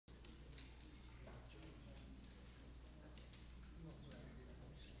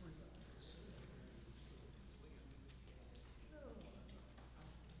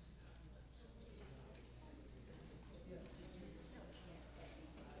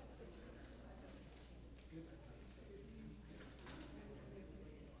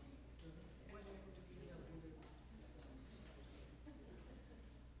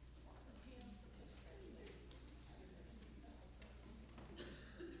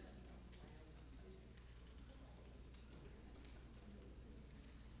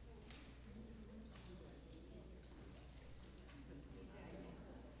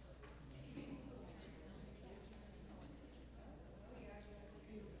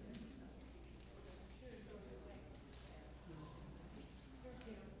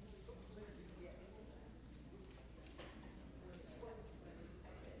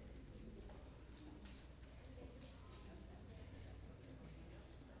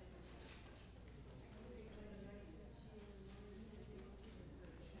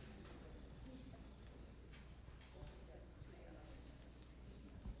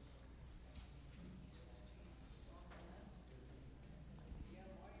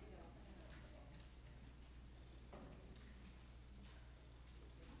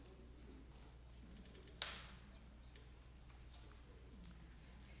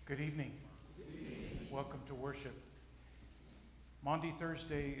Good evening. Welcome to worship. Maundy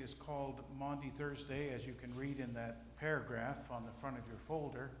Thursday is called Maundy Thursday, as you can read in that paragraph on the front of your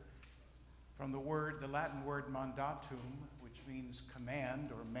folder, from the Latin word mandatum, which means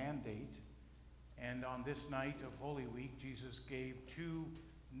command or mandate. And on this night of Holy Week, Jesus gave two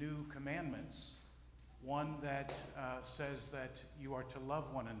new commandments. One that says that you are to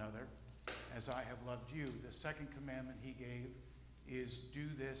love one another as I have loved you. The second commandment he gave is do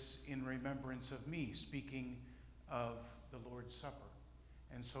this in remembrance of me, speaking of the Lord's Supper.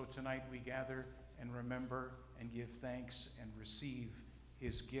 And so tonight we gather and remember and give thanks and receive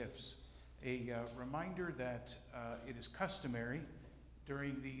his gifts. A reminder that it is customary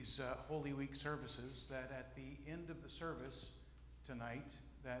during these Holy Week services that at the end of the service tonight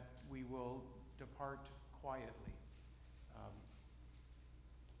that we will depart quietly,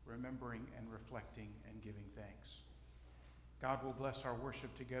 remembering and reflecting and giving thanks. God will bless our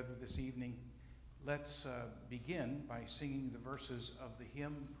worship together this evening. Let's begin by singing the verses of the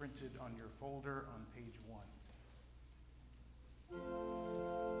hymn printed on your folder on page 1.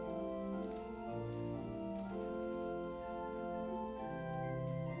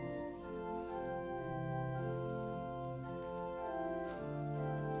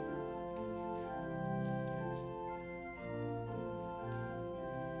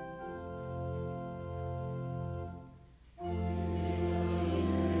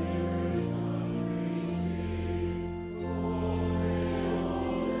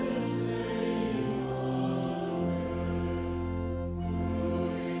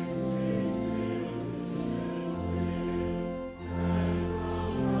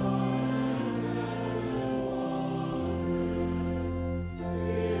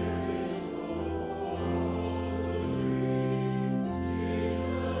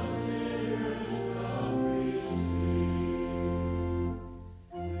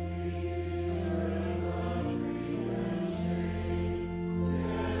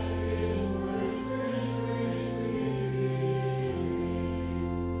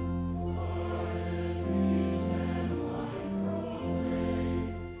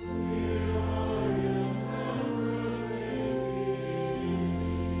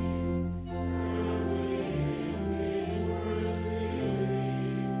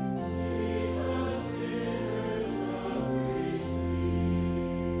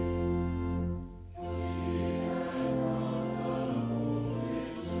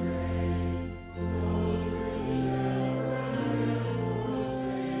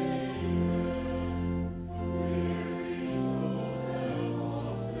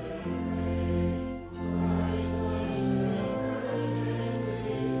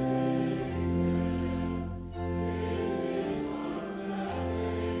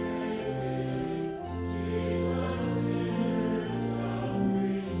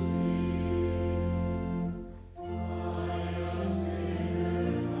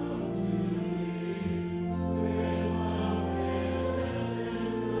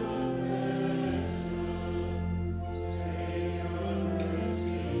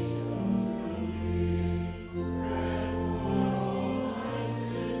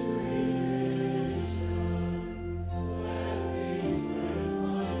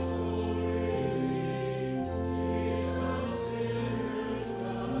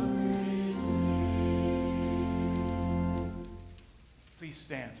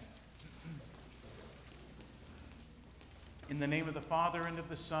 Stand. In the name of the Father, and of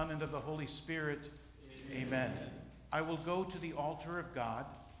the Son, and of the Holy Spirit, amen. I will go to the altar of God,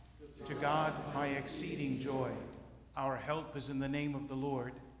 to God my exceeding joy. Our help is in the name of the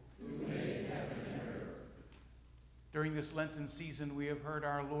Lord, who made heaven and earth. During this Lenten season, we have heard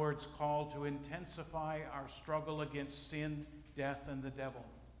our Lord's call to intensify our struggle against sin, death, and the devil,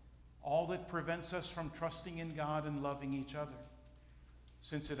 all that prevents us from trusting in God and loving each other.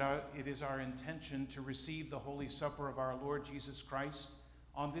 Since it is our intention to receive the Holy Supper of our Lord Jesus Christ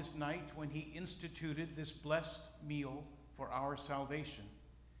on this night when he instituted this blessed meal for our salvation,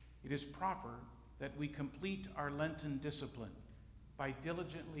 it is proper that we complete our Lenten discipline by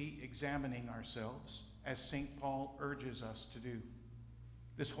diligently examining ourselves, as St. Paul urges us to do.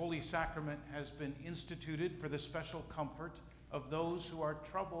 This holy sacrament has been instituted for the special comfort of those who are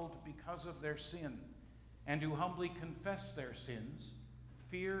troubled because of their sin and who humbly confess their sins,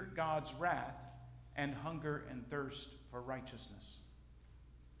 fear God's wrath, and hunger and thirst for righteousness.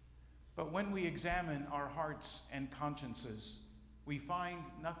 But when we examine our hearts and consciences, we find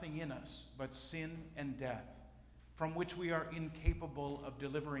nothing in us but sin and death, from which we are incapable of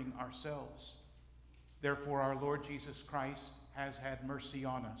delivering ourselves. Therefore, our Lord Jesus Christ has had mercy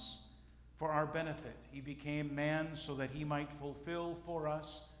on us. For our benefit, he became man so that he might fulfill for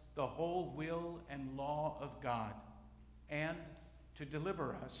us the whole will and law of God, and to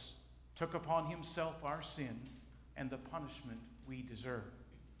deliver us, took upon himself our sin and the punishment we deserve,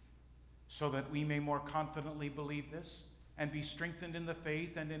 so that we may more confidently believe this and be strengthened in the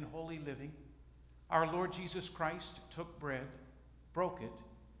faith and in holy living. Our Lord Jesus Christ took bread, broke it,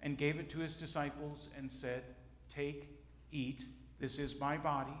 and gave it to his disciples and said, "Take, eat, this is my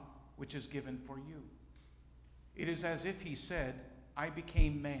body, which is given for you." It is as if he said, "I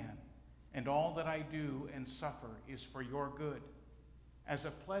became man, and all that I do and suffer is for your good. As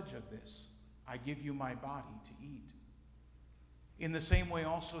a pledge of this, I give you my body to eat." In the same way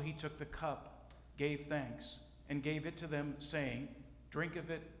also he took the cup, gave thanks, and gave it to them, saying, "Drink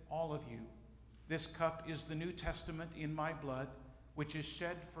of it, all of you. This cup is the New Testament in my blood, which is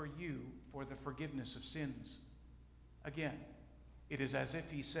shed for you for the forgiveness of sins." Again, it is as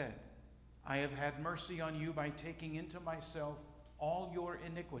if he said, "I have had mercy on you by taking into myself all your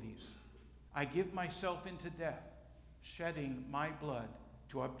iniquities. I give myself into death, shedding my blood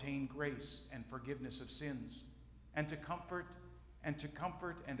to obtain grace and forgiveness of sins, and to comfort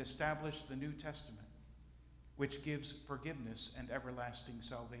and establish the New Testament, which gives forgiveness and everlasting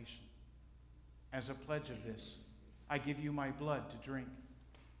salvation. As a pledge of this, I give you my blood to drink.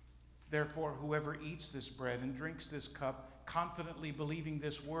 Therefore, whoever eats this bread and drinks this cup, confidently believing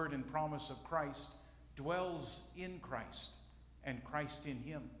this word and promise of Christ, dwells in Christ, and Christ in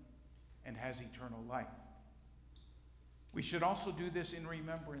him, and has eternal life. We should also do this in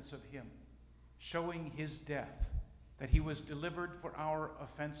remembrance of him, showing his death, that he was delivered for our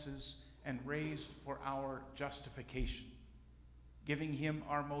offenses and raised for our justification. Giving him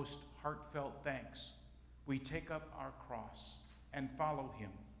our most heartfelt thanks, we take up our cross and follow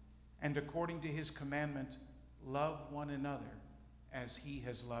him, and according to his commandment, love one another as he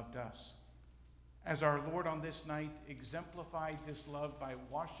has loved us. As our Lord on this night exemplified this love by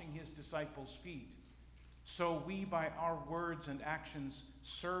washing his disciples' feet, so we by our words and actions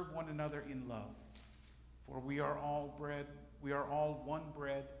serve one another in love. For we are all one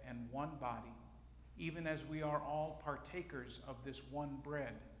bread and one body, even as we are all partakers of this one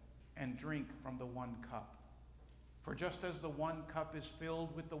bread and drink from the one cup. For just as the one cup is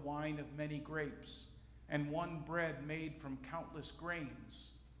filled with the wine of many grapes, and one bread made from countless grains,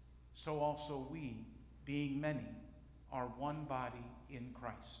 so also we, being many, are one body in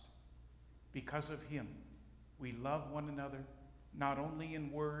Christ. Because of him, we love one another, not only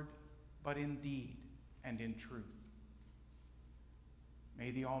in word, but in deed and in truth.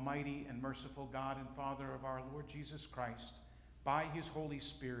 May the Almighty and merciful God and Father of our Lord Jesus Christ, by his Holy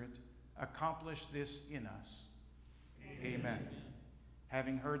Spirit, accomplish this in us. Amen.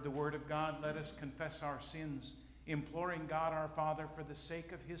 Having heard the word of God, let us confess our sins, imploring God our Father for the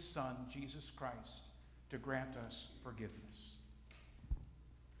sake of his Son, Jesus Christ, to grant us forgiveness.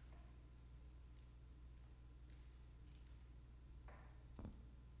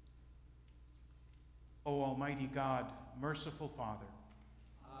 O Almighty God, merciful Father,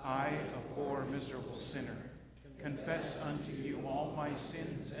 I, a poor, miserable sinner, confess unto you all my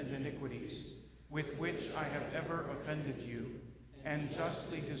sins and iniquities, with which I have ever offended you, and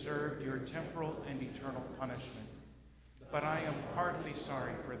justly deserved your temporal and eternal punishment. But I am heartily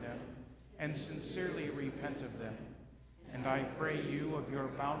sorry for them, and sincerely repent of them. And I pray you of your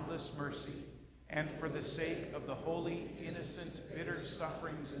boundless mercy, and for the sake of the holy, innocent, bitter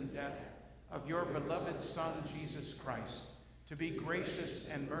sufferings and death of your beloved Son, Jesus Christ, to be gracious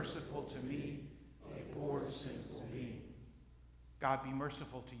and merciful to me, a poor sinful being. God be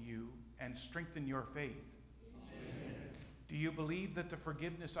merciful to you and strengthen your faith. Amen. Do you believe that the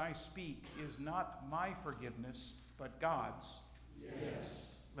forgiveness I speak is not my forgiveness, but God's?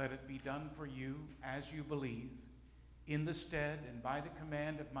 Yes. Let it be done for you as you believe. In the stead and by the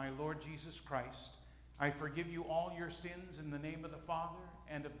command of my Lord Jesus Christ, I forgive you all your sins in the name of the Father,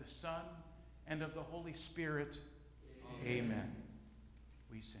 and of the Son, and of the Holy Spirit. Amen.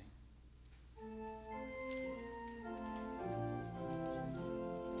 We sing.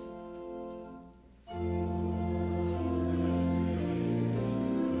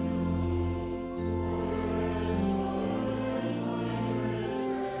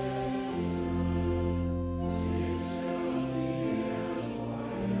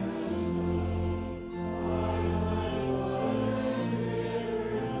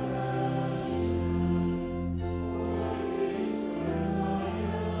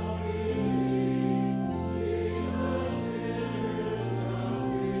 Jesus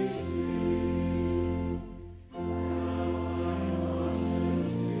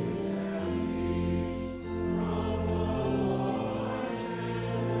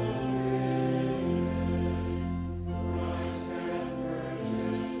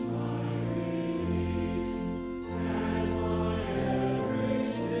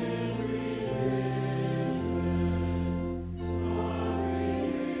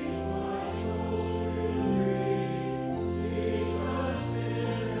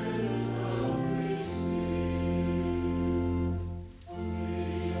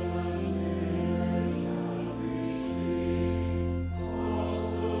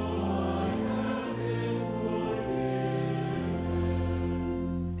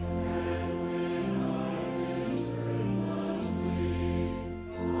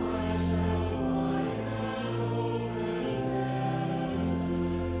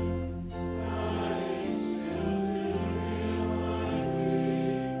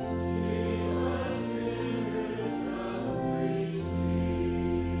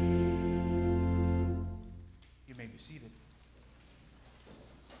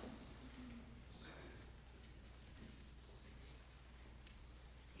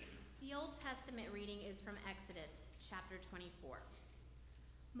Testament reading is from Exodus chapter 24.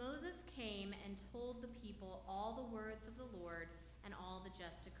 Moses came and told the people all the words of the Lord and all the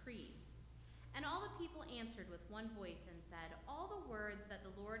just decrees. And all the people answered with one voice and said, "All the words that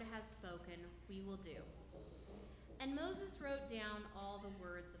the Lord has spoken, we will do." And Moses wrote down all the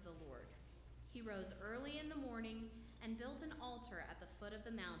words of the Lord. He rose early in the morning and built an altar at the foot of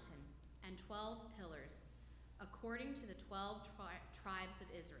the mountain and 12 pillars, according to the 12 tribes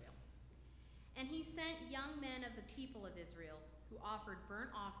of Israel. And he sent young men of the people of Israel who offered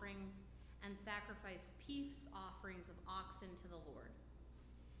burnt offerings and sacrificed peace offerings of oxen to the Lord.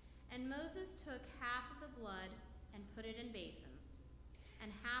 And Moses took half of the blood and put it in basins,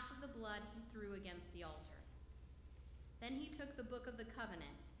 and half of the blood he threw against the altar. Then he took the book of the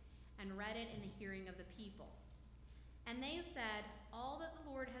covenant and read it in the hearing of the people. And they said, "All that the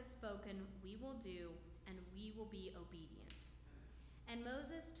Lord has spoken we will do, and we will be obedient." And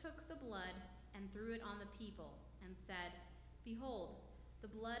Moses took the blood and threw it on the people and said, "Behold, the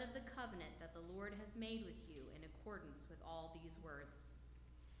blood of the covenant that the Lord has made with you in accordance with all these words."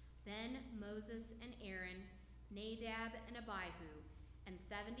 Then Moses and Aaron, Nadab and Abihu, and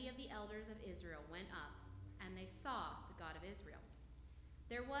 70 of the elders of Israel went up, and they saw the God of Israel.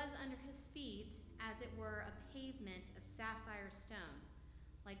 There was under his feet, as it were, a pavement of sapphire stone,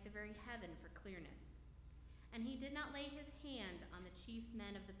 like the very heaven for clearness. And he did not lay his hand on the chief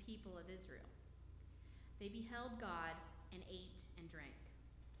men of the people of Israel. They beheld God and ate and drank.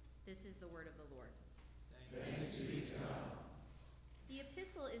 This is the word of the Lord. Thanks be to God. The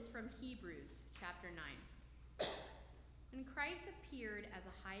epistle is from Hebrews chapter 9. When Christ appeared as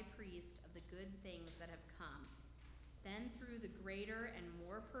a high priest of the good things that have come, then through the greater and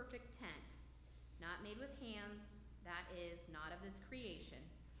more perfect tent, not made with hands, that is, not of this creation,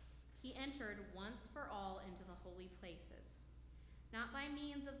 he entered once for all into the holy places, not by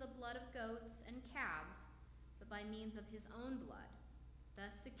means of the blood of goats and calves, but by means of his own blood,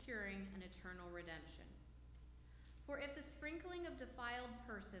 thus securing an eternal redemption. For if the sprinkling of defiled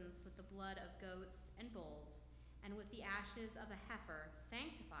persons with the blood of goats and bulls and with the ashes of a heifer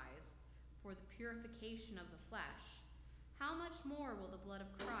sanctifies for the purification of the flesh, how much more will the blood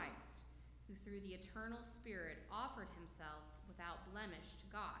of Christ, who through the eternal Spirit offered himself without blemish to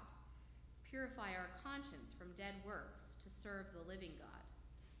God, purify our conscience from dead works to serve the living God?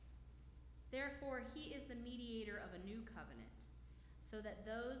 Therefore he is the mediator of a new covenant, so that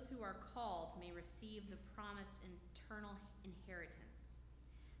those who are called may receive the promised eternal inheritance,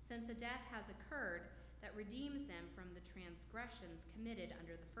 since a death has occurred that redeems them from the transgressions committed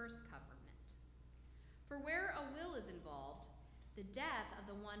under the first covenant. For where a will is involved, the death of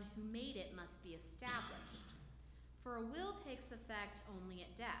the one who made it must be established. For a will takes effect only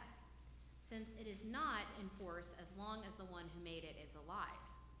at death, since it is not in force as long as the one who made it is alive.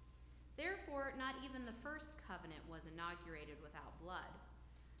 Therefore, not even the first covenant was inaugurated without blood.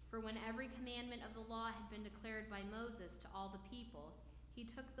 For when every commandment of the law had been declared by Moses to all the people, he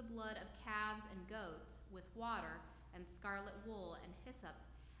took the blood of calves and goats with water and scarlet wool and hyssop,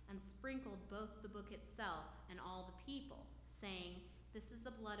 and sprinkled both the book itself and all the people, saying, "This is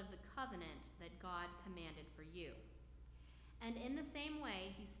the blood of the covenant that God commanded for you." And in the same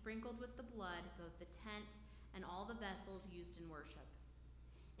way he sprinkled with the blood both the tent and all the vessels used in worship.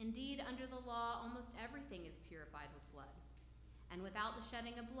 Indeed, under the law, almost everything is purified with blood, and without the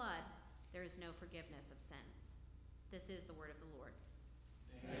shedding of blood, there is no forgiveness of sins. This is the word of the Lord.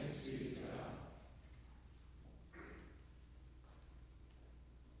 Thanks be to God.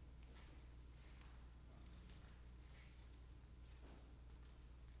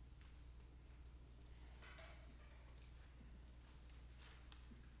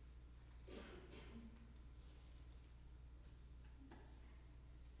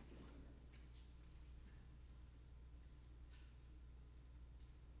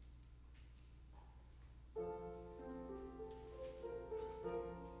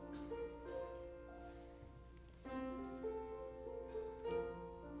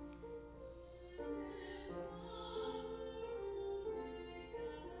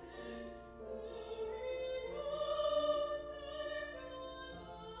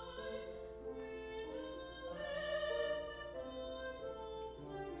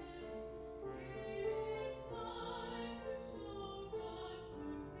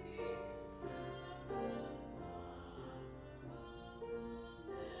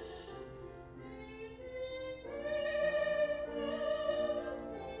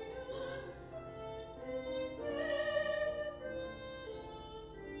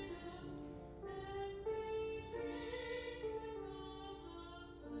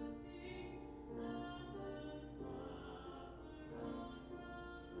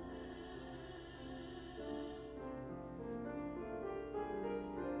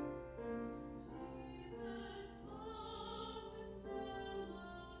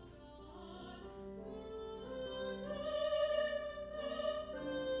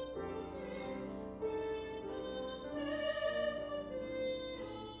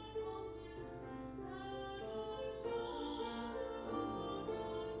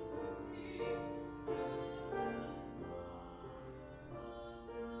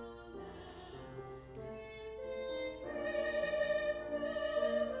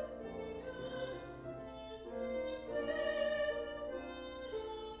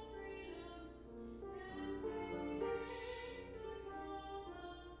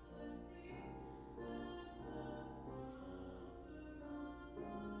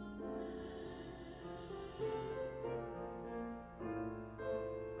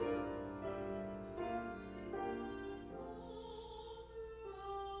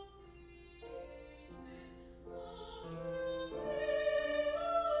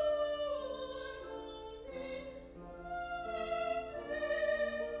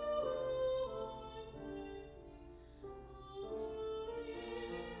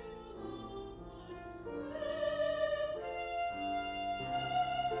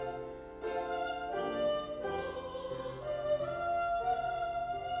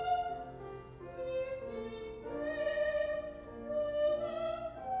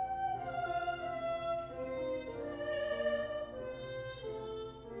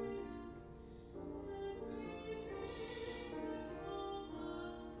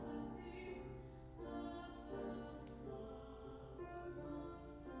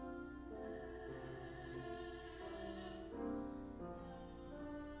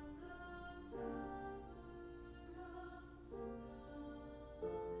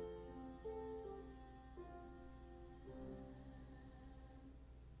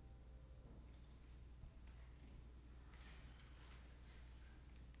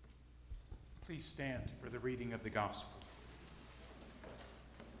 Please stand for the reading of the gospel.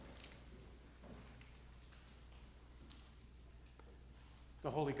 The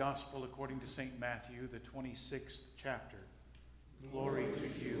Holy Gospel according to St. Matthew, the 26th chapter. Glory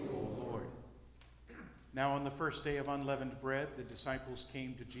to you, O Lord. Now on the first day of unleavened bread, the disciples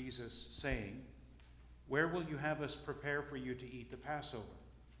came to Jesus, saying, "Where will you have us prepare for you to eat the Passover?"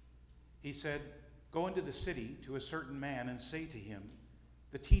 He said, "Go into the city to a certain man and say to him,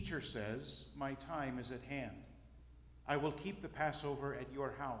 'The teacher says, my time is at hand. I will keep the Passover at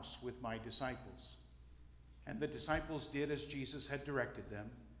your house with my disciples.' And the disciples did as Jesus had directed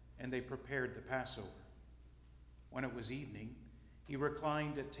them, and they prepared the Passover. When it was evening, he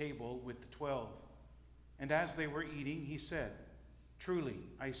reclined at table with the 12. And as they were eating, he said, 'Truly,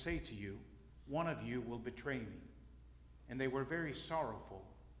 I say to you, one of you will betray me.' And they were very sorrowful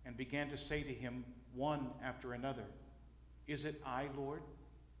and began to say to him one after another, 'Is it I, Lord?'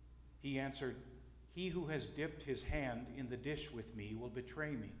 He answered, 'He who has dipped his hand in the dish with me will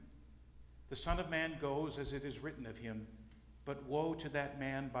betray me. The Son of Man goes as it is written of him, but woe to that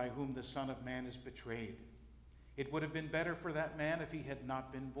man by whom the Son of Man is betrayed. It would have been better for that man if he had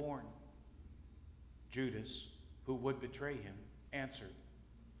not been born.' Judas, who would betray him, answered,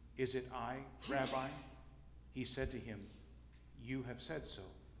 'Is it I, Rabbi?' He said to him, 'You have said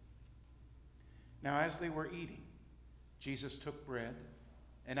so.' Now as they were eating, Jesus took bread,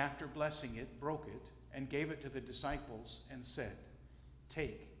 and after blessing it, broke it, and gave it to the disciples, and said,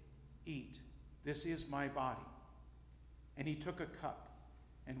 'Take, eat, this is my body.' And he took a cup,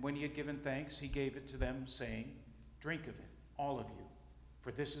 and when he had given thanks, he gave it to them, saying, 'Drink of it, all of you,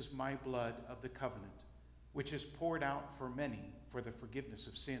 for this is my blood of the covenant, which is poured out for many for the forgiveness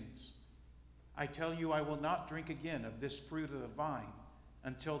of sins. I tell you, I will not drink again of this fruit of the vine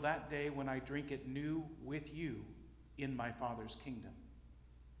until that day when I drink it new with you in my Father's kingdom.'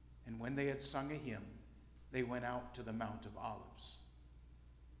 And when they had sung a hymn, they went out to the Mount of Olives."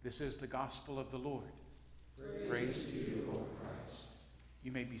 This is the gospel of the Lord. Praise to you, O Christ.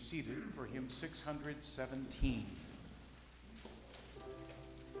 You may be seated for hymn 617.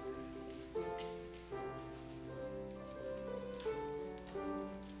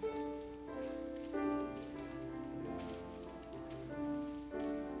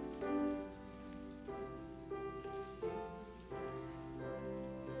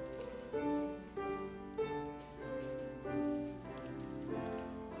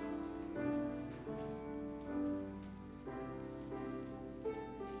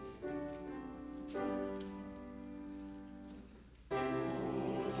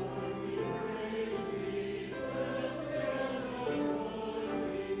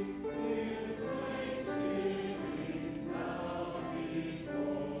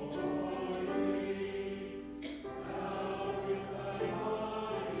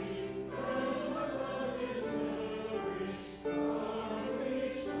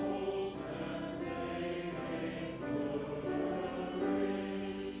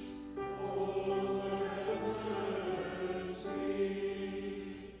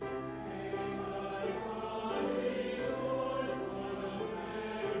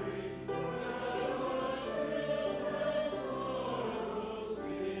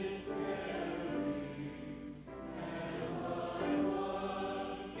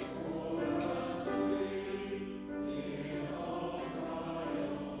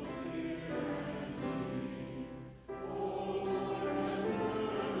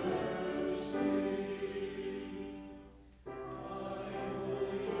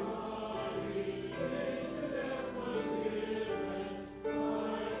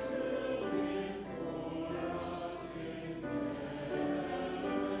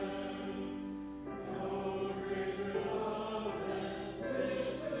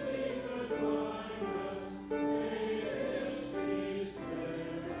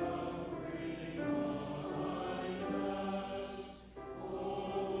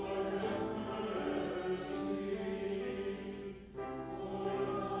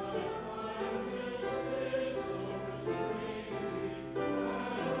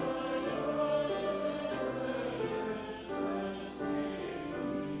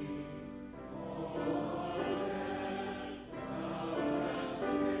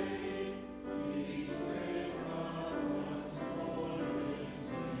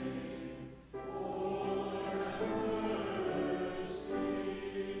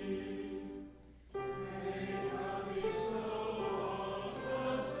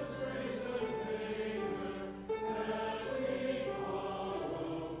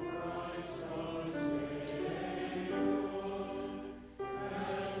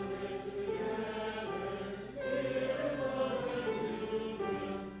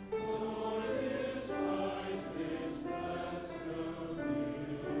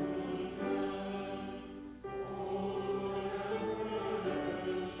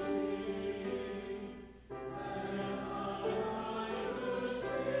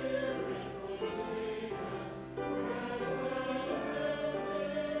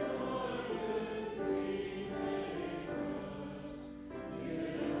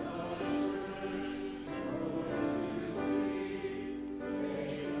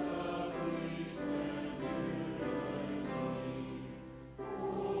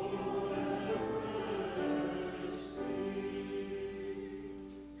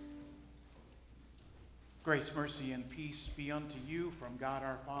 Grace, mercy, and peace be unto you from God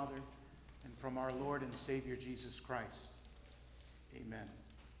our Father and from our Lord and Savior Jesus Christ. Amen.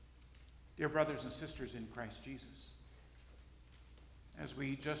 Dear brothers and sisters in Christ Jesus, as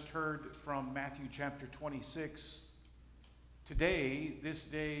we just heard from Matthew chapter 26, today, this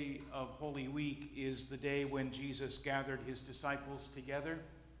day of Holy Week, is the day when Jesus gathered his disciples together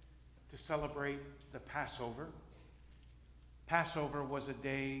to celebrate the Passover. Passover was a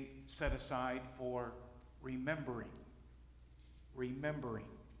day set aside for remembering.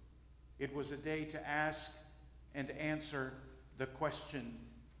 It was a day to ask and answer the question,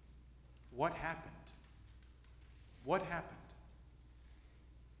 what happened? What happened?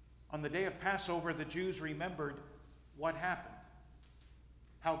 On the day of Passover, the Jews remembered what happened.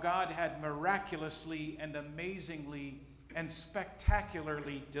 How God had miraculously and amazingly and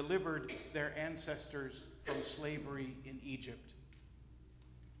spectacularly delivered their ancestors from slavery in Egypt.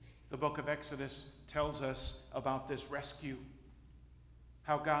 The book of Exodus tells us about this rescue.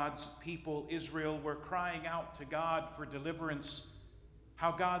 How God's people, Israel, were crying out to God for deliverance.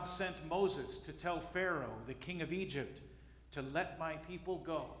 How God sent Moses to tell Pharaoh, the king of Egypt, to let my people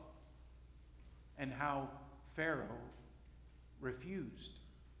go. And how Pharaoh refused.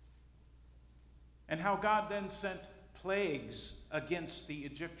 And how God then sent plagues against the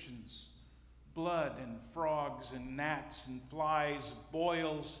Egyptians. Blood and frogs and gnats and flies,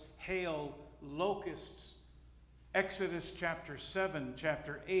 boils, hail, locusts. Exodus chapter 7,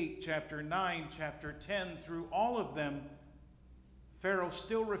 chapter 8, chapter 9, chapter 10, through all of them, Pharaoh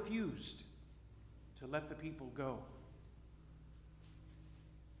still refused to let the people go.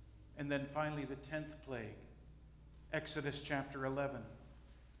 And then finally the 10th plague, Exodus chapter 11.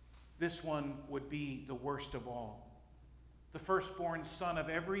 This one would be the worst of all. The firstborn son of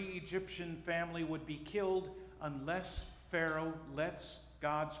every Egyptian family would be killed unless Pharaoh lets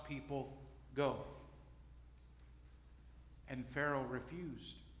God's people go. And Pharaoh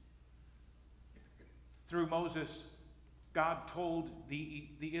refused. Through Moses, God told the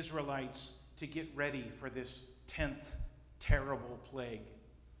Israelites to get ready for this 10th terrible plague.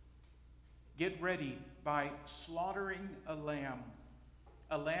 Get ready by slaughtering a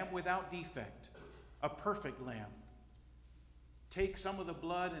lamb without defect, a perfect lamb. Take some of the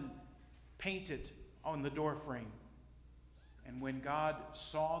blood and paint it on the doorframe. And when God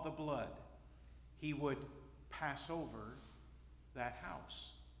saw the blood, he would pass over that house.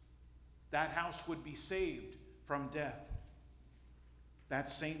 That house would be saved from death. That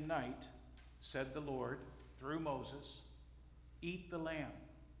same night, said the Lord through Moses, eat the lamb,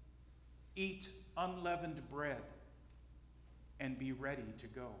 eat unleavened bread, and be ready to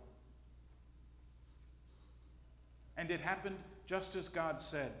go. And it happened just as God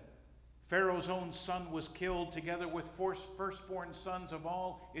said. Pharaoh's own son was killed together with firstborn sons of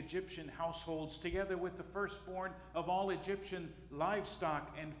all Egyptian households, together with the firstborn of all Egyptian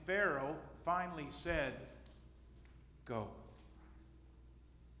livestock. And Pharaoh finally said, go.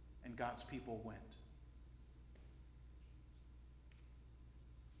 And God's people went.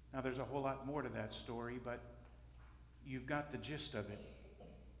 Now there's a whole lot more to that story, but you've got the gist of it.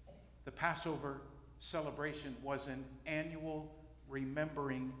 The Passover celebration was an annual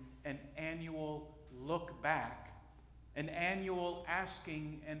remembering, an annual look back, an annual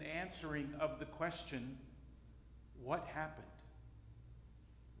asking and answering of the question, what happened?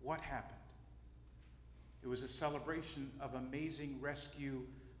 What happened? It was a celebration of amazing rescue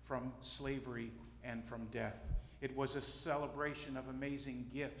from slavery and from death. It was a celebration of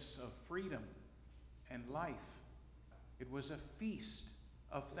amazing gifts of freedom and life. It was a feast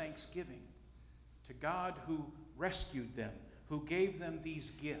of thanksgiving to God who rescued them, who gave them these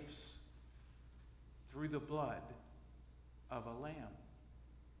gifts through the blood of a lamb.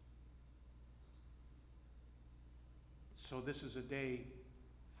 So this is a day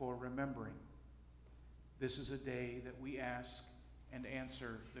for remembering. This is a day that we ask and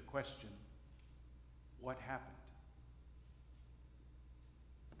answer the question, what happened?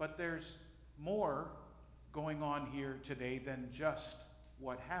 But there's more going on here today than just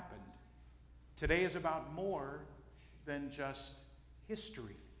what happened. Today is about more than just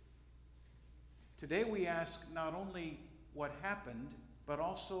history. Today we ask not only what happened, but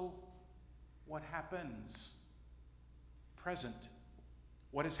also what happens. Present.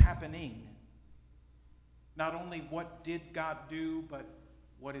 What is happening? Not only what did God do, but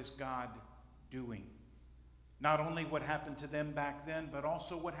what is God doing? Not only what happened to them back then, but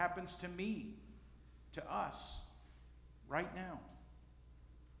also what happens to me, to us, right now.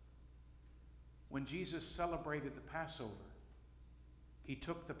 When Jesus celebrated the Passover, he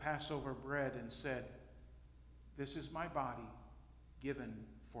took the Passover bread and said, "This is my body given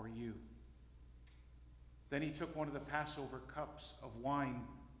for you." Then he took one of the Passover cups of wine,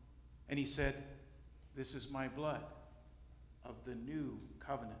 and he said, "This is my blood of the new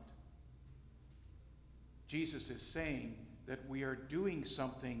covenant." Jesus is saying that we are doing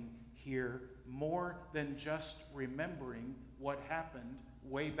something here more than just remembering what happened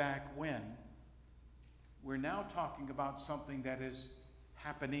way back when. We're now talking about something that is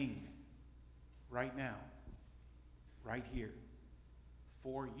happening right now, right here,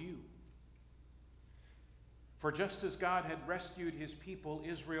 for you. For just as God had rescued his people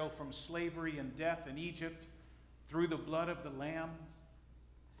Israel from slavery and death in Egypt through the blood of the Lamb,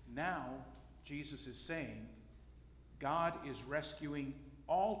 now Jesus is saying God is rescuing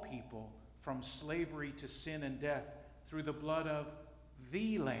all people from slavery to sin and death through the blood of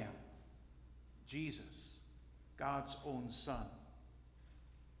the Lamb, Jesus, God's own Son.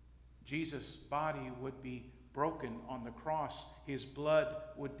 Jesus' body would be broken on the cross. His blood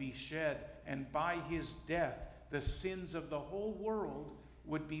would be shed. And by his death, the sins of the whole world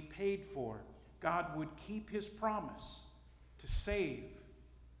would be paid for. God would keep his promise to save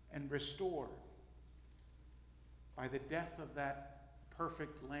and restore. By the death of that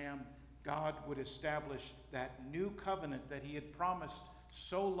perfect Lamb, God would establish that new covenant that he had promised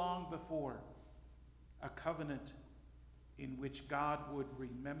so long before, a covenant in which God would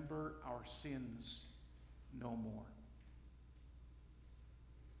remember our sins no more.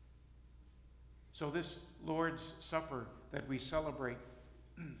 So this Lord's Supper that we celebrate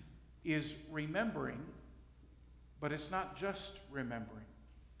is remembering, but it's not just remembering.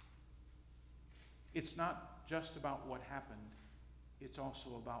 It's not just about what happened. It's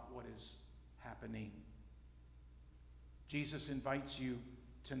also about what is happening. Jesus invites you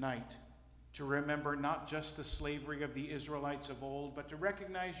tonight to remember not just the slavery of the Israelites of old, but to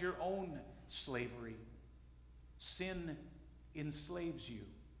recognize your own slavery. Sin enslaves you.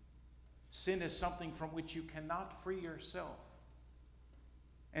 Sin is something from which you cannot free yourself.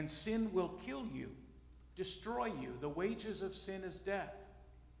 And sin will kill you, destroy you. The wages of sin is death.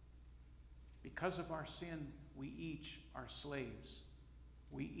 Because of our sin, we each are slaves.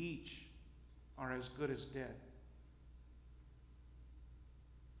 We each are as good as dead.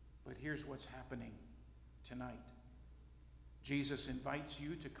 But here's what's happening tonight. Jesus invites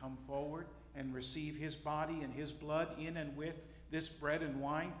you to come forward and receive his body and his blood in and with this bread and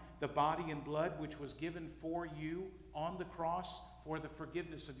wine, the body and blood which was given for you on the cross for the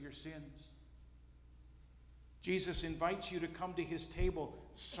forgiveness of your sins. Jesus invites you to come to his table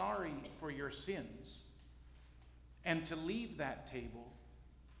sorry for your sins and to leave that table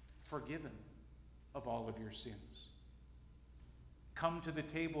forgiven of all of your sins. Come to the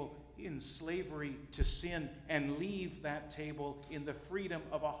table in slavery to sin and leave that table in the freedom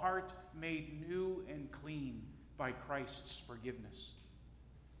of a heart made new and clean by Christ's forgiveness.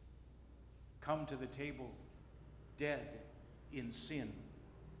 Come to the table dead in sin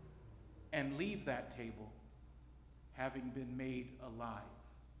and leave that table having been made alive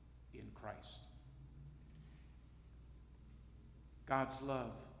in Christ. God's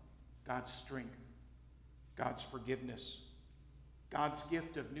love, God's strength, God's forgiveness, God's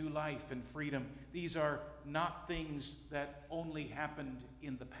gift of new life and freedom. These are not things that only happened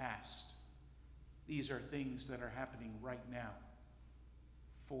in the past. These are things that are happening right now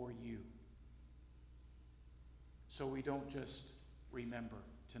for you. So we don't just remember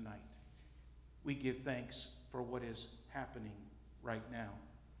tonight. We give thanks for what is happening right now.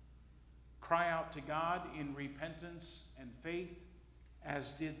 Cry out to God in repentance and faith,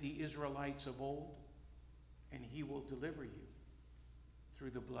 as did the Israelites of old, and he will deliver you through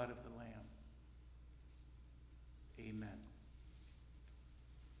the blood of the Lamb. Amen.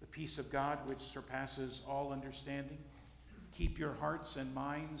 The peace of God, which surpasses all understanding, keep your hearts and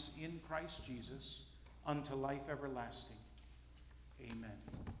minds in Christ Jesus unto life everlasting. Amen.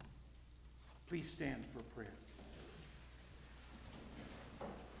 Please stand for prayer.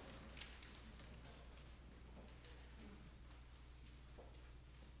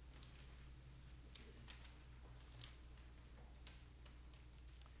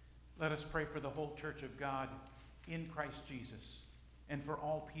 Let us pray for the whole church of God in Christ Jesus and for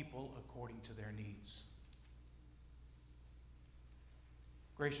all people according to their needs.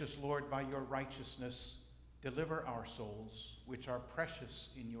 Gracious Lord, by your righteousness, deliver our souls, which are precious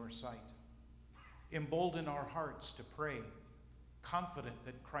in your sight. Embolden our hearts to pray, confident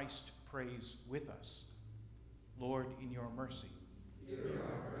that Christ prays with us. Lord, in your mercy, hear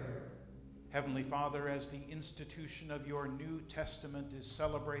our prayer. Heavenly Father, as the institution of your New Testament is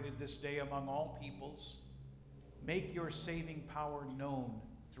celebrated this day among all peoples, make your saving power known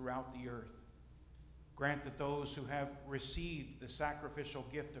throughout the earth. Grant that those who have received the sacrificial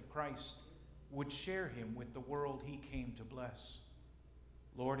gift of Christ would share him with the world he came to bless.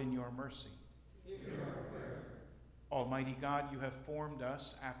 Lord, in your mercy, Hear our prayer. Almighty God, you have formed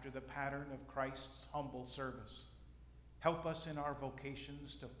us after the pattern of Christ's humble service. Help us in our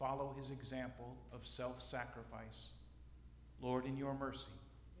vocations to follow his example of self-sacrifice. Lord, in your mercy,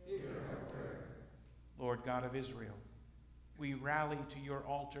 Hear our prayer. Lord God of Israel, we rally to your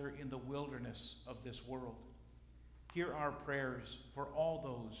altar in the wilderness of this world. Hear our prayers for all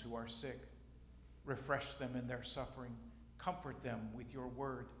those who are sick. Refresh them in their suffering, comfort them with your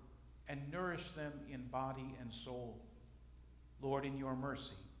word, and nourish them in body and soul. Lord, in your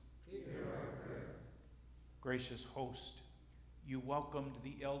mercy, Hear our prayer. gracious host, you welcomed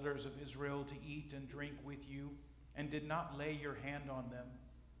the elders of Israel to eat and drink with you and did not lay your hand on them.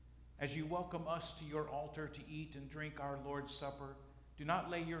 As you welcome us to your altar to eat and drink our Lord's Supper, do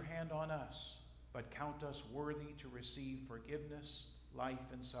not lay your hand on us, but count us worthy to receive forgiveness,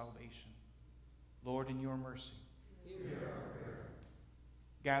 life, and salvation. Lord, in your mercy, Hear our prayer.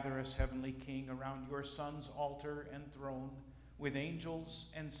 gather us, Heavenly King, around your Son's altar and throne with angels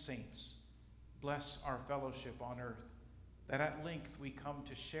and saints. Bless our fellowship on earth, that at length we come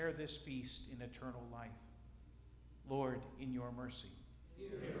to share this feast in eternal life. Lord, in your mercy, Hear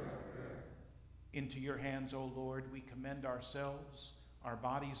our prayer. into your hands, O Lord, we commend ourselves, our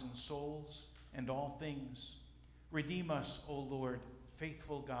bodies and souls, and all things. Redeem us, O Lord,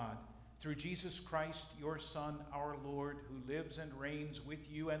 faithful God, through Jesus Christ, your Son, our Lord, who lives and reigns with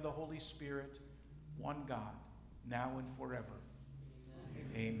you and the Holy Spirit, one God, now and forever.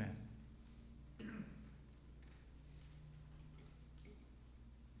 Amen.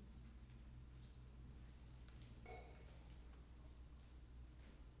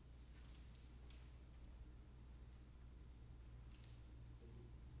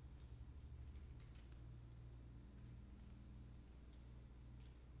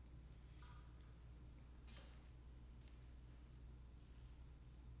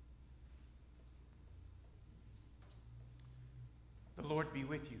 The Lord be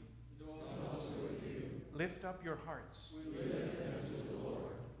with you. And also with you. Lift up your hearts. We lift them to the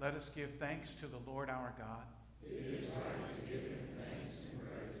Lord. Let us give thanks to the Lord our God. It is right to give him thanks and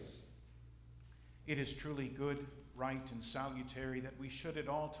praise. It is truly good, right, and salutary that we should at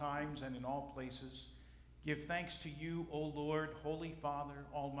all times and in all places give thanks to you, O Lord, Holy Father,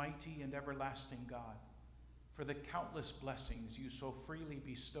 Almighty and everlasting God, for the countless blessings you so freely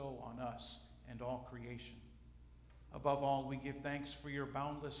bestow on us and all creation. Above all, we give thanks for your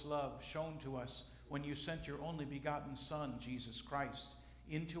boundless love shown to us when you sent your only begotten Son, Jesus Christ,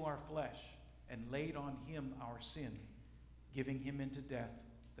 into our flesh and laid on him our sin, giving him into death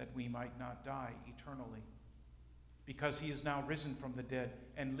that we might not die eternally. Because he is now risen from the dead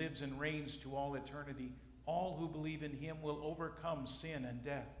and lives and reigns to all eternity, all who believe in him will overcome sin and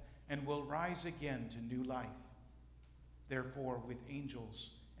death and will rise again to new life. Therefore, with angels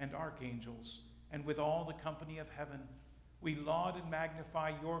and archangels, and with all the company of heaven, we laud and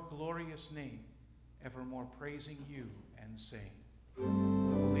magnify your glorious name, evermore praising you and saying,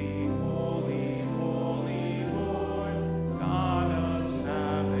 Holy, holy, holy Lord, God of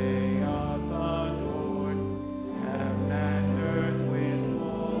Sabaoth adored, heaven and earth with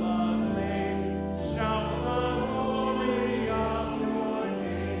full acclaim, shout the glory of your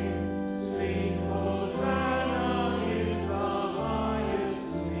name. Sing Hosanna in the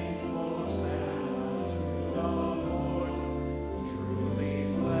highest, sing Hosanna to the Lord.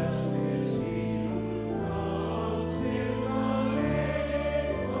 Truly blessed is he who comes in the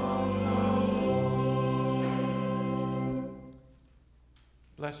name of the Lord.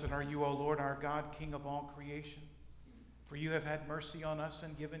 Blessed are you, O Lord, our God, King of all creation, for you have had mercy on us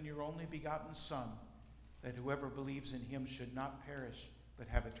and given your only begotten Son, that whoever believes in him should not perish, but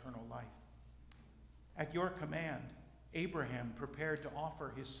have eternal life. At your command, Abraham prepared to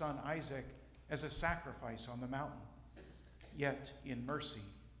offer his son Isaac as a sacrifice on the mountain. Yet, in mercy,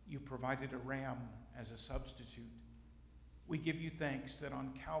 you provided a ram as a substitute. We give you thanks that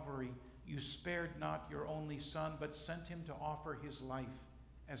on Calvary you spared not your only Son, but sent him to offer his life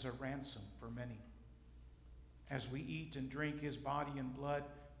as a ransom for many. As we eat and drink his body and blood,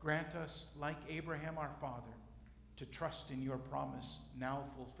 grant us, like Abraham our father, to trust in your promise now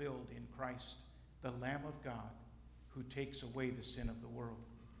fulfilled in Christ, the Lamb of God, who takes away the sin of the world.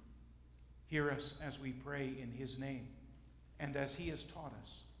 Hear us as we pray in his name, and as he has taught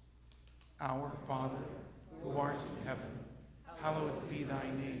us. Our Father, who art in heaven, hallowed be thy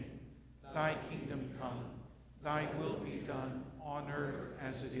name. Thy kingdom come, thy will be done on earth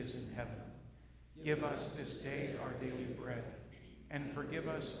as it is in heaven. Give us this day our daily bread, and forgive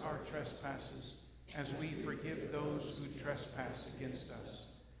us our trespasses, as we forgive those who trespass against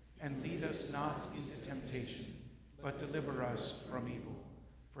us. and lead us not into temptation, but deliver us from evil.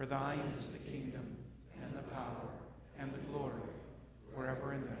 For thine is the kingdom, and the power, and the glory,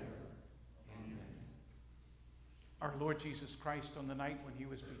 forever and ever. Amen. Our Lord Jesus Christ, on the night when he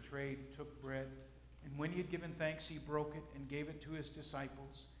was betrayed, took bread, and when he had given thanks, he broke it and gave it to his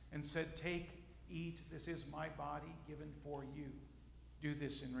disciples, and said, "Take, eat, this is my body given for you. Do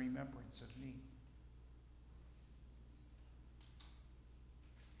this in remembrance of me."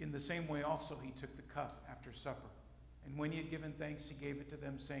 In the same way also he took the cup after supper, and when he had given thanks, he gave it to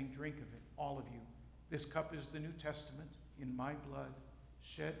them, saying, "Drink of it, all of you. This cup is the New Testament in my blood,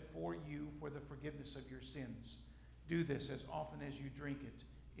 shed for you for the forgiveness of your sins. Do this as often as you drink it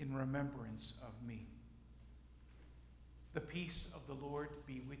in remembrance of me." The peace of the Lord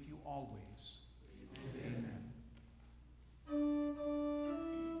be with you always. Amen. Jesus.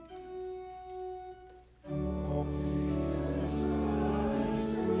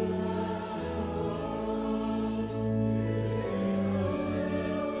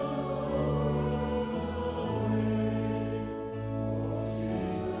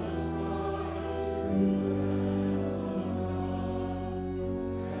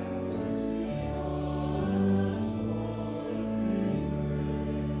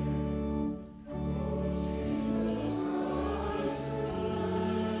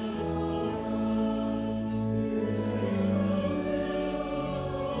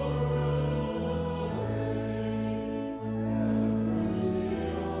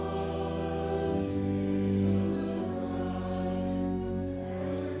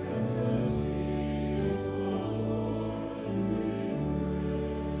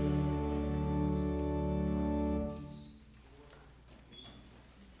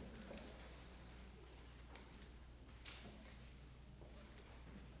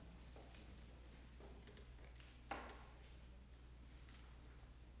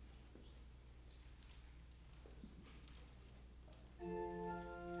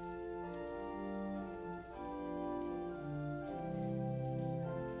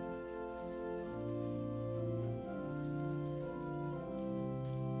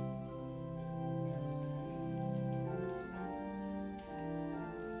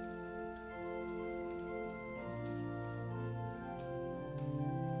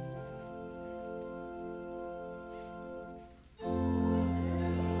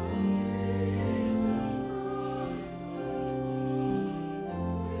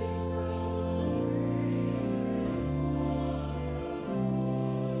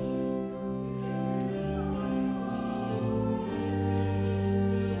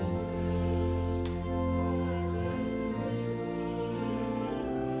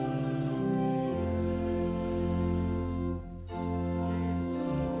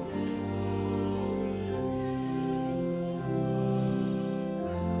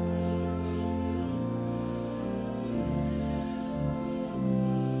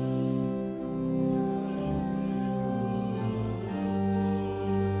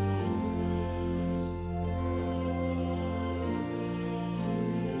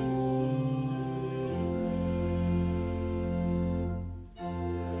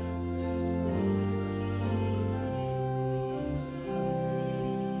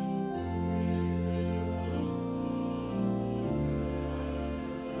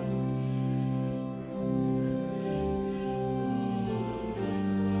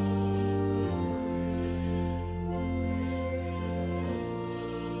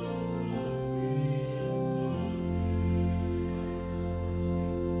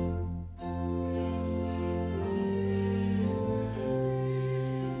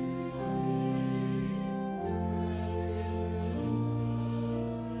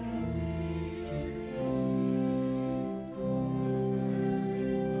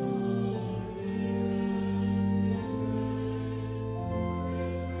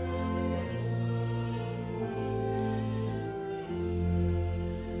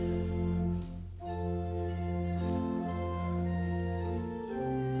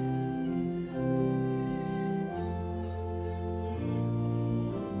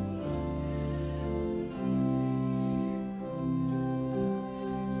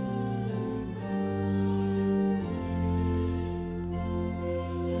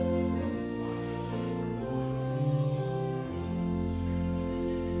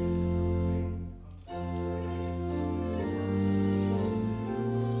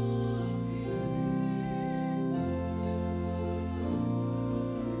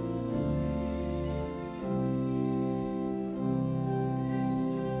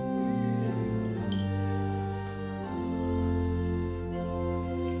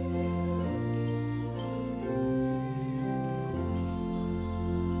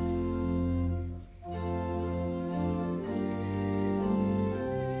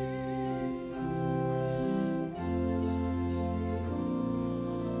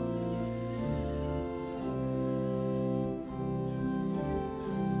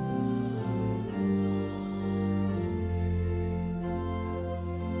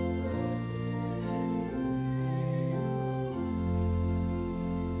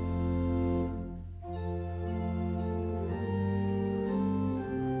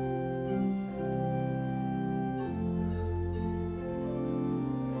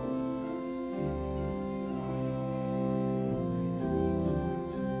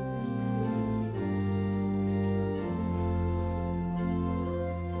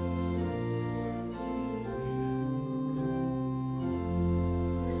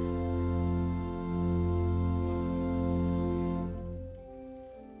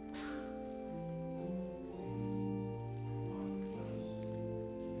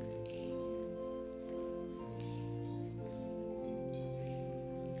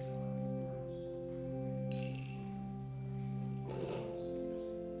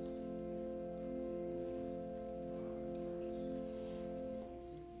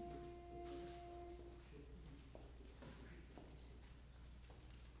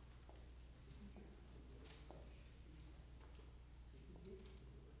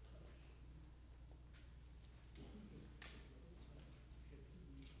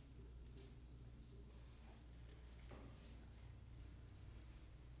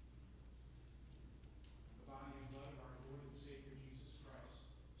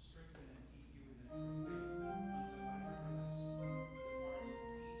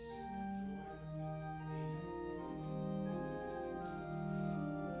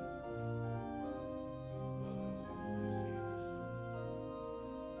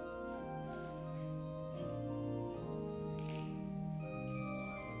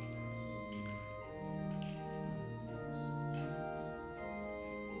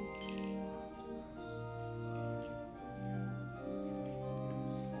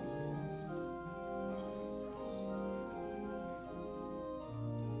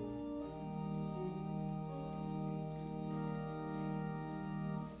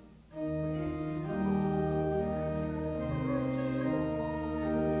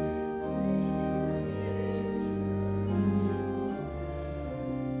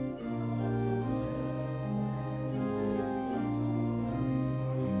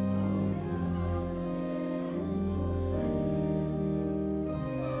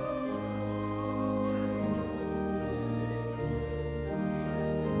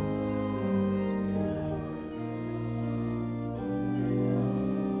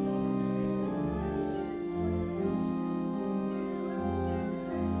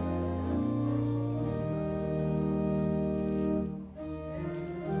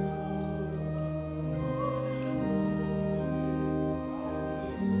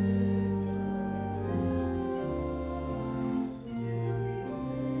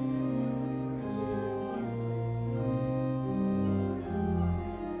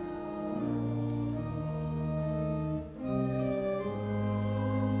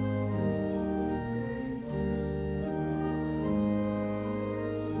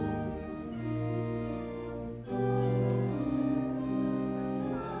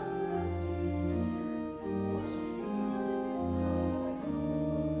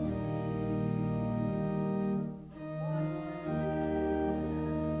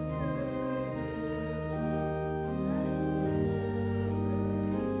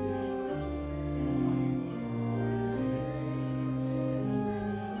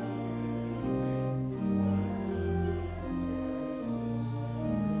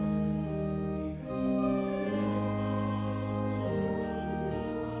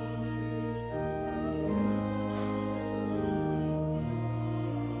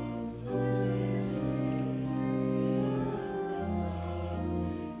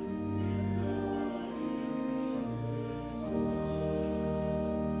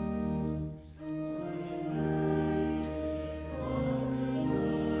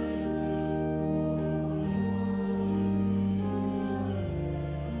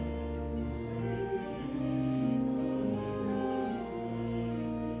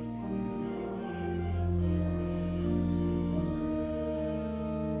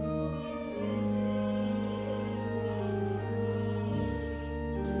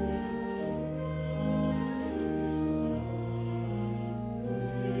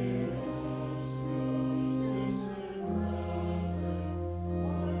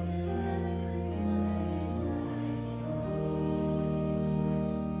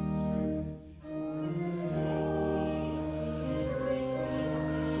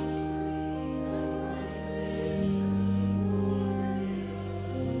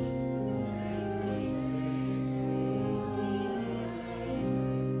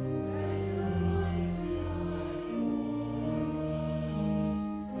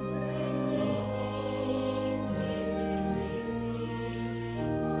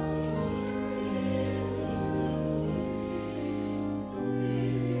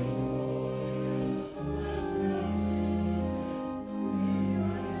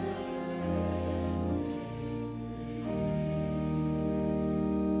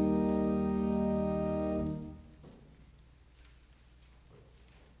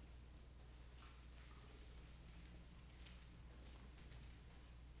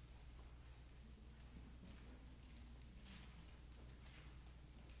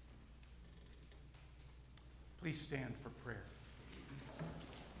 Please stand for prayer.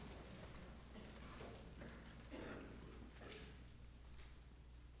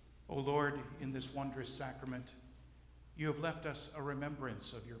 O Lord, in this wondrous sacrament, you have left us a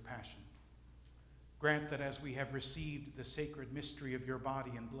remembrance of your passion. Grant that as we have received the sacred mystery of your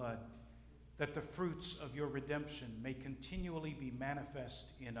body and blood, that the fruits of your redemption may continually be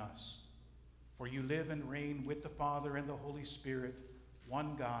manifest in us. For you live and reign with the Father and the Holy Spirit,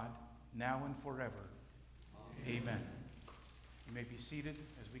 one God, now and forever. Amen. You may be seated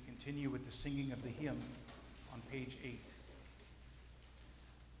as we continue with the singing of the hymn on page 8.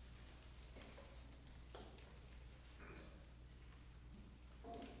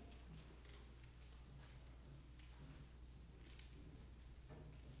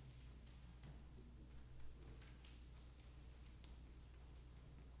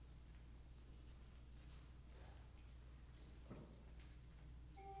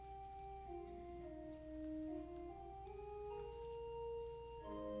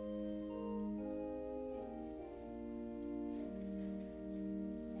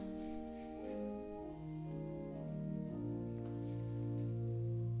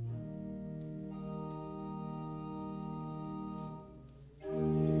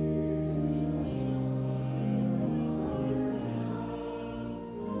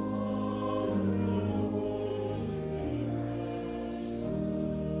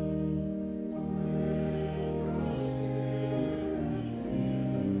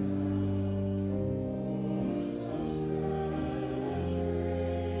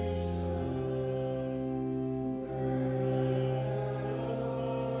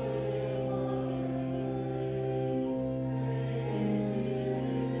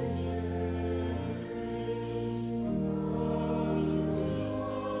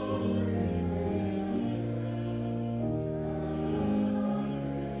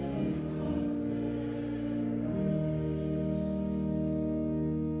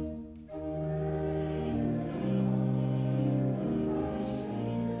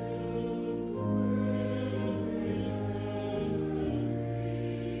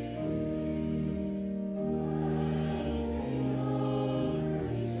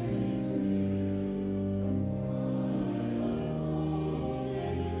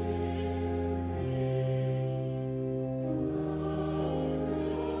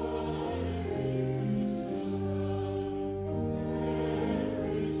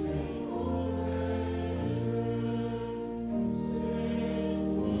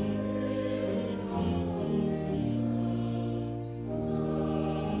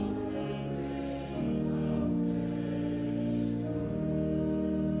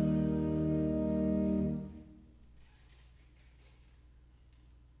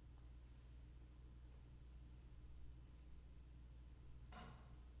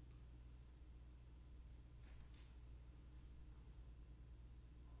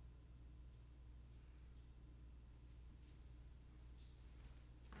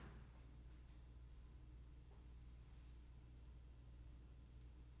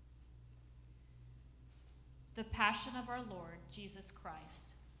 The Passion of our Lord Jesus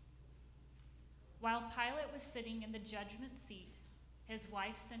Christ. While Pilate was sitting in the judgment seat, his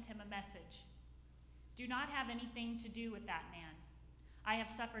wife sent him a message. "Do not have anything to do with that man. I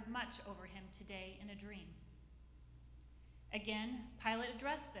have suffered much over him today in a dream." Again, Pilate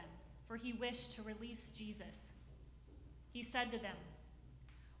addressed them, for he wished to release Jesus. He said to them,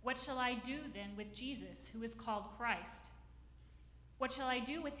 "What shall I do then with Jesus, who is called Christ? What shall I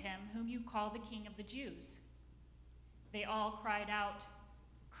do with him whom you call the King of the Jews?" They all cried out,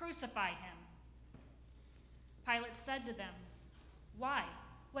 "Crucify him." Pilate said to them, "Why?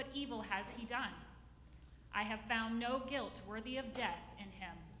 What evil has he done? I have found no guilt worthy of death in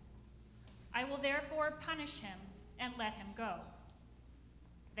him. I will therefore punish him and let him go."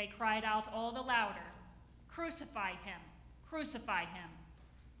 They cried out all the louder, "Crucify him! Crucify him!"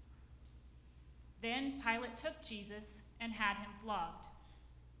 Then Pilate took Jesus and had him flogged.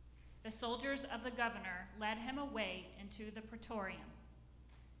 The soldiers of the governor led him away into the praetorium.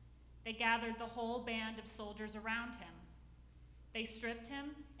 They gathered the whole band of soldiers around him. They stripped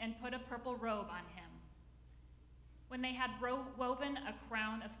him and put a purple robe on him. When they had woven a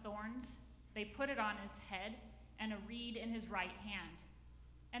crown of thorns, they put it on his head and a reed in his right hand.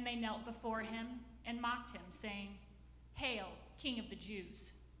 And they knelt before him and mocked him, saying, "Hail, King of the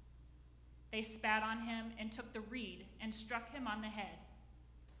Jews!" They spat on him and took the reed and struck him on the head.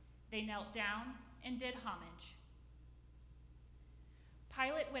 They knelt down and did homage.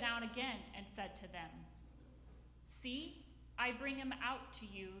 Pilate went out again and said to them, "See, I bring him out to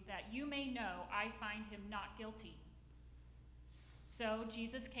you that you may know I find him not guilty." So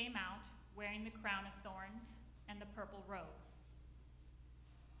Jesus came out, wearing the crown of thorns, and the purple robe.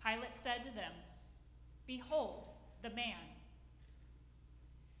 Pilate said to them, "Behold, the man."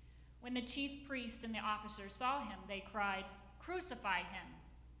 When the chief priests and the officers saw him, they cried, "Crucify him!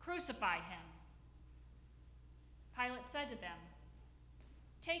 Crucify him!" Pilate said to them,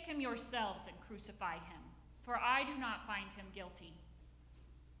 "Take him yourselves and crucify him, for I do not find him guilty."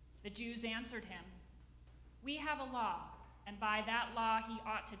 The Jews answered him, "We have a law, and by that law he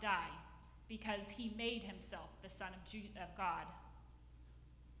ought to die, because he made himself the Son of God."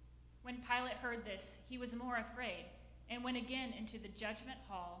 When Pilate heard this, he was more afraid, and went again into the judgment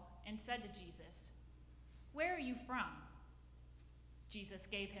hall and said to Jesus, "Where are you from?" Jesus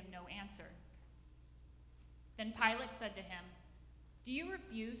gave him no answer. Then Pilate said to him, "Do you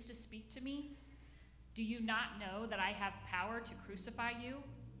refuse to speak to me? Do you not know that I have power to crucify you,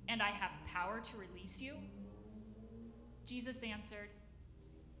 and I have power to release you?" Jesus answered,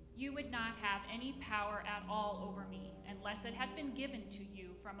 "You would not have any power at all over me unless it had been given to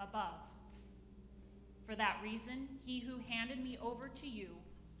you from above. For that reason, he who handed me over to you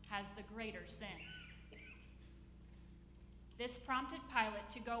has the greater sin." This prompted Pilate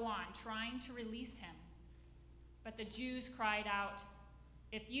to go on trying to release him. But the Jews cried out,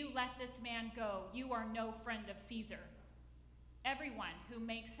 "If you let this man go, you are no friend of Caesar. Everyone who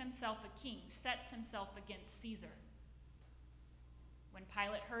makes himself a king sets himself against Caesar." When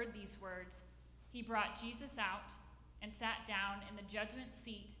Pilate heard these words, he brought Jesus out and sat down in the judgment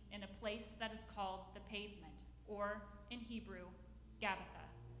seat in a place that is called the Pavement, or in Hebrew, Gabbatha.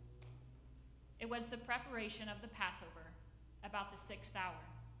 It was the preparation of the Passover, about the 6th hour.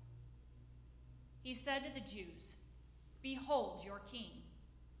 He said to the Jews, "Behold your king."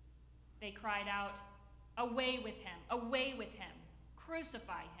 They cried out, "Away with him! Away with him!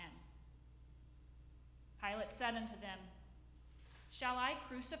 Crucify him!" Pilate said unto them, "Shall I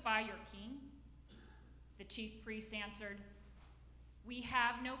crucify your king?" The chief priests answered, "We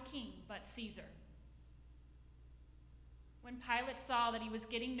have no king but Caesar." When Pilate saw that he was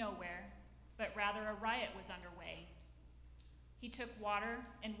getting nowhere, but rather a riot was underway, he took water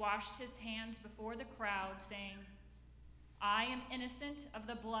and washed his hands before the crowd, saying, "I am innocent of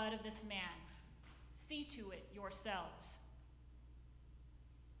the blood of this man. See to it yourselves."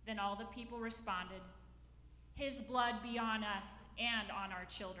 Then all the people responded, "His blood be on us and on our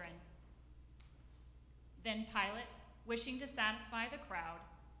children." Then Pilate, wishing to satisfy the crowd,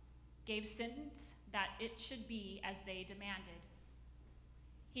 gave sentence that it should be as they demanded.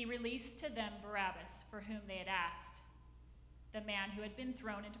 He released to them Barabbas, for whom they had asked, the man who had been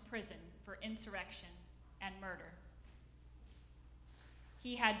thrown into prison for insurrection and murder.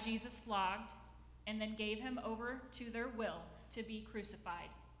 He had Jesus flogged, and then gave him over to their will to be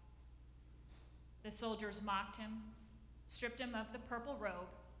crucified. The soldiers mocked him, stripped him of the purple robe,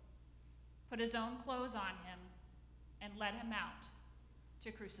 put his own clothes on him, and led him out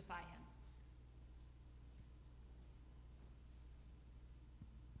to crucify him.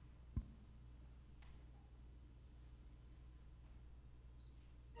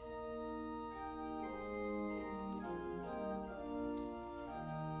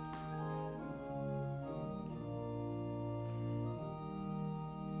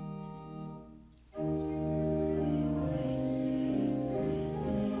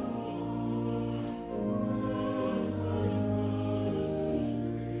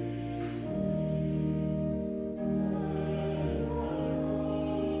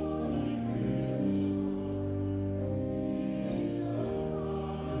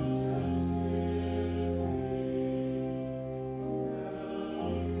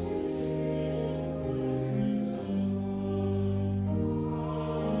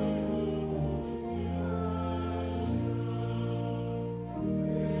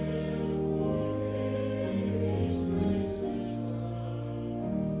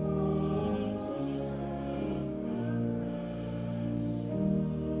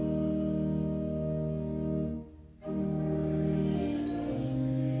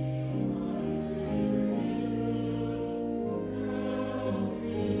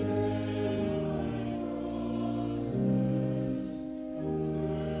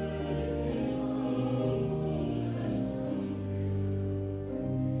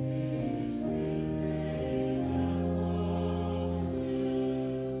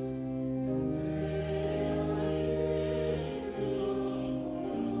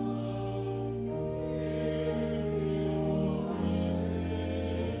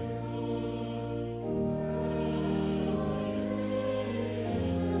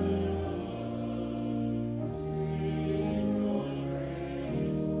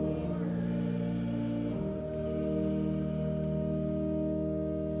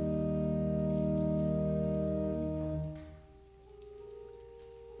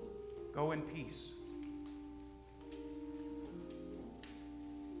 Go in peace.